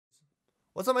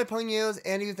What's up, my Pugnios?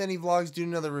 Andy with Andy Vlogs doing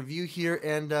another review here,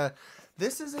 and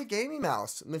this is a gaming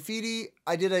mouse. Mafiti,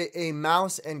 I did a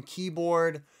mouse and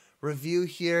keyboard review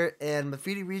here, and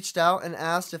Mafiti reached out and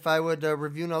asked if I would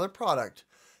review another product.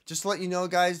 Just to let you know,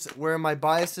 guys, where my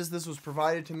bias is, this was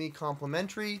provided to me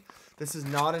complimentary. This is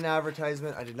not an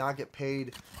advertisement. I did not get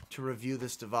paid to review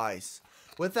this device.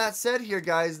 With that said here,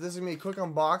 guys, this is going to be a quick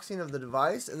unboxing of the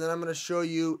device, and then I'm going to show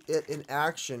you it in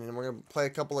action, and we're going to play a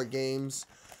couple of games,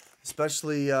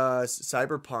 especially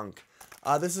Cyberpunk.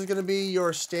 This is going to be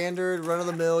your standard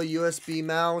run-of-the-mill USB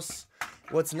mouse.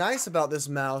 What's nice about this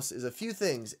mouse is a few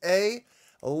things. A,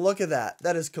 look at that.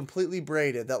 That is completely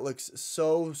braided. That looks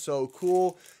so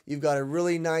cool. You've got a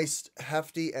really nice,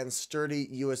 hefty, and sturdy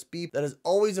USB. That is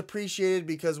always appreciated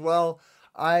because, well,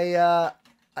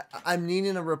 I'm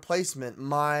needing a replacement.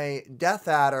 My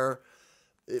Deathadder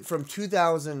from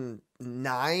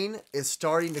 2009 is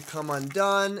starting to come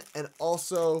undone, and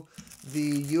also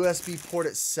the USB port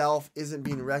itself isn't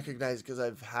being recognized because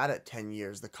I've had it 10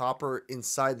 years. The copper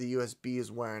inside the USB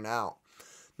is wearing out.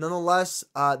 Nonetheless,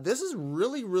 this is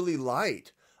really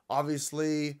light.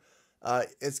 Obviously,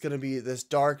 it's going to be this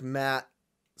dark matte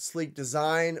sleek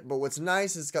design, but what's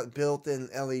nice is it's got built-in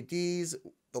LEDs.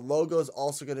 The logo is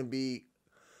also going to be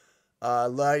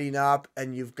lighting up,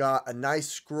 and you've got a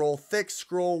nice thick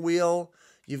scroll wheel.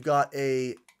 You've got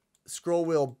a scroll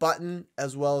wheel button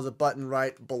as well as a button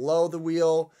right below the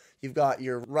wheel. You've got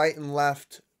your right and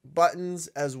left buttons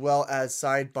as well as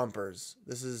side bumpers.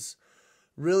 This is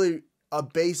really a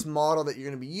base model that you're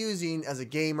going to be using as a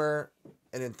gamer,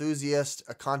 an enthusiast,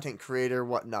 a content creator,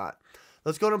 whatnot.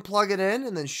 Let's go ahead and plug it in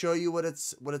and then show you what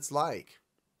it's like.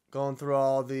 Going through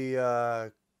all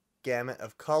the gamut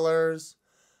of colors.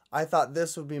 I thought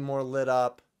this would be more lit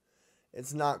up.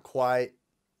 It's not quite.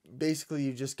 Basically,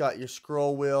 you've just got your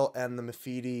scroll wheel and the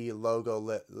Mafiti logo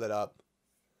lit up.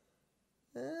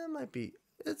 It might be.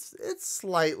 It's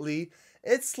slightly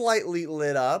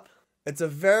lit up. It's a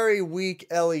very weak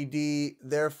LED,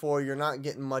 therefore you're not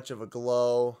getting much of a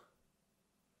glow.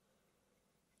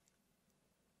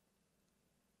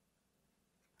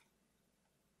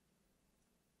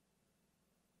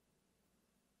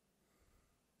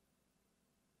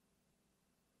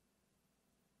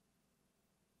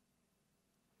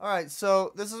 Alright,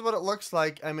 so this is what it looks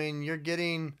like. I mean, you're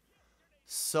getting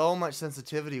so much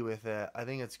sensitivity with it. I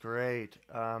think it's great.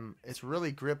 It's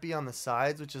really grippy on the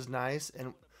sides, which is nice.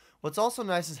 And what's also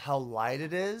nice is how light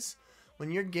it is.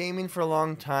 When you're gaming for a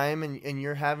long time and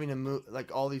you're having to move, like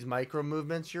all these micro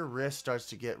movements, your wrist starts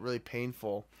to get really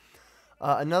painful.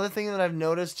 Another thing that I've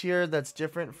noticed here that's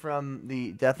different from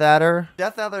the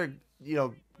Deathadder, you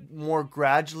know, more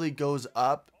gradually goes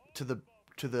up to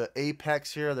the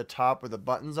apex here, the top where the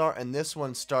buttons are, and this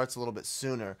one starts a little bit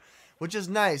sooner, which is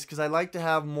nice because I like to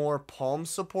have more palm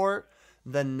support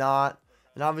than not.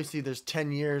 And obviously there's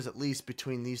 10 years at least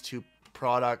between these two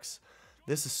products.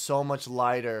 This is so much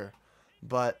lighter,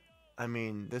 but I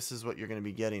mean, this is what you're going to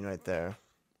be getting right there.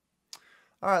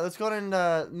 Alright, let's go ahead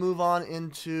and move on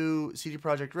into CD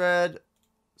Projekt Red,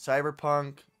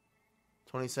 Cyberpunk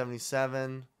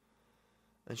 2077,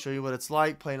 and show you what it's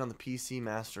like playing on the PC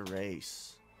Master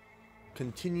Race.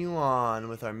 Continue on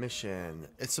with our mission.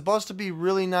 It's supposed to be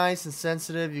really nice and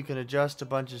sensitive. You can adjust a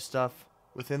bunch of stuff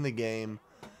within the game,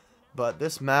 but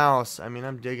this mouse, I mean,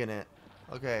 I'm digging it.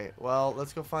 Okay, well,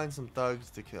 let's go find some thugs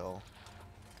to kill.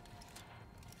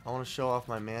 I want to show off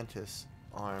my mantis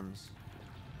arms.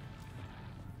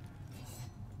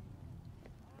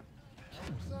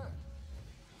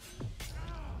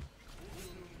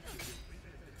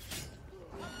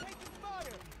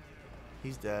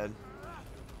 He's dead.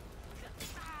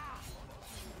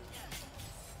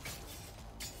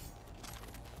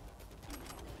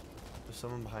 There's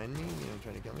someone behind me,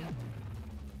 trying to kill me.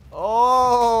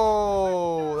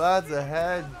 Oh, that's a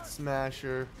head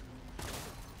smasher.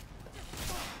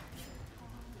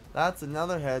 That's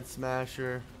another head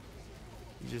smasher.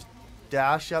 You just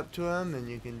dash up to him and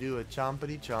you can do a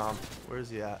chompity chomp. Where's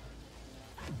he at?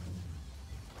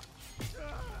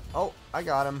 Oh, I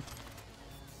got him.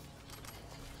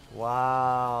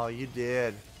 Wow, you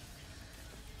did.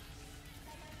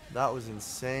 That was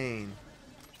insane.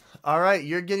 Alright,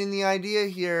 you're getting the idea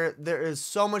here. There is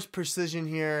so much precision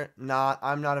here.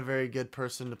 I'm not a very good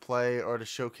person to play or to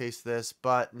showcase this,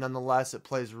 but nonetheless, it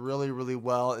plays really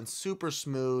well and super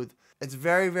smooth. It's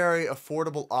very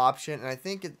affordable option, and I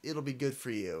think it'll be good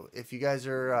for you. If you guys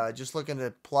are just looking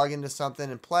to plug into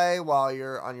something and play while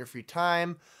you're on your free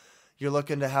time, you're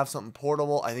looking to have something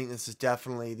portable, I think this is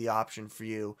definitely the option for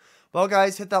you. Well,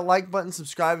 guys, hit that like button,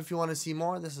 subscribe if you want to see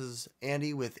more. This is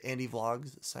Andy with Andy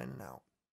Vlogs, signing out.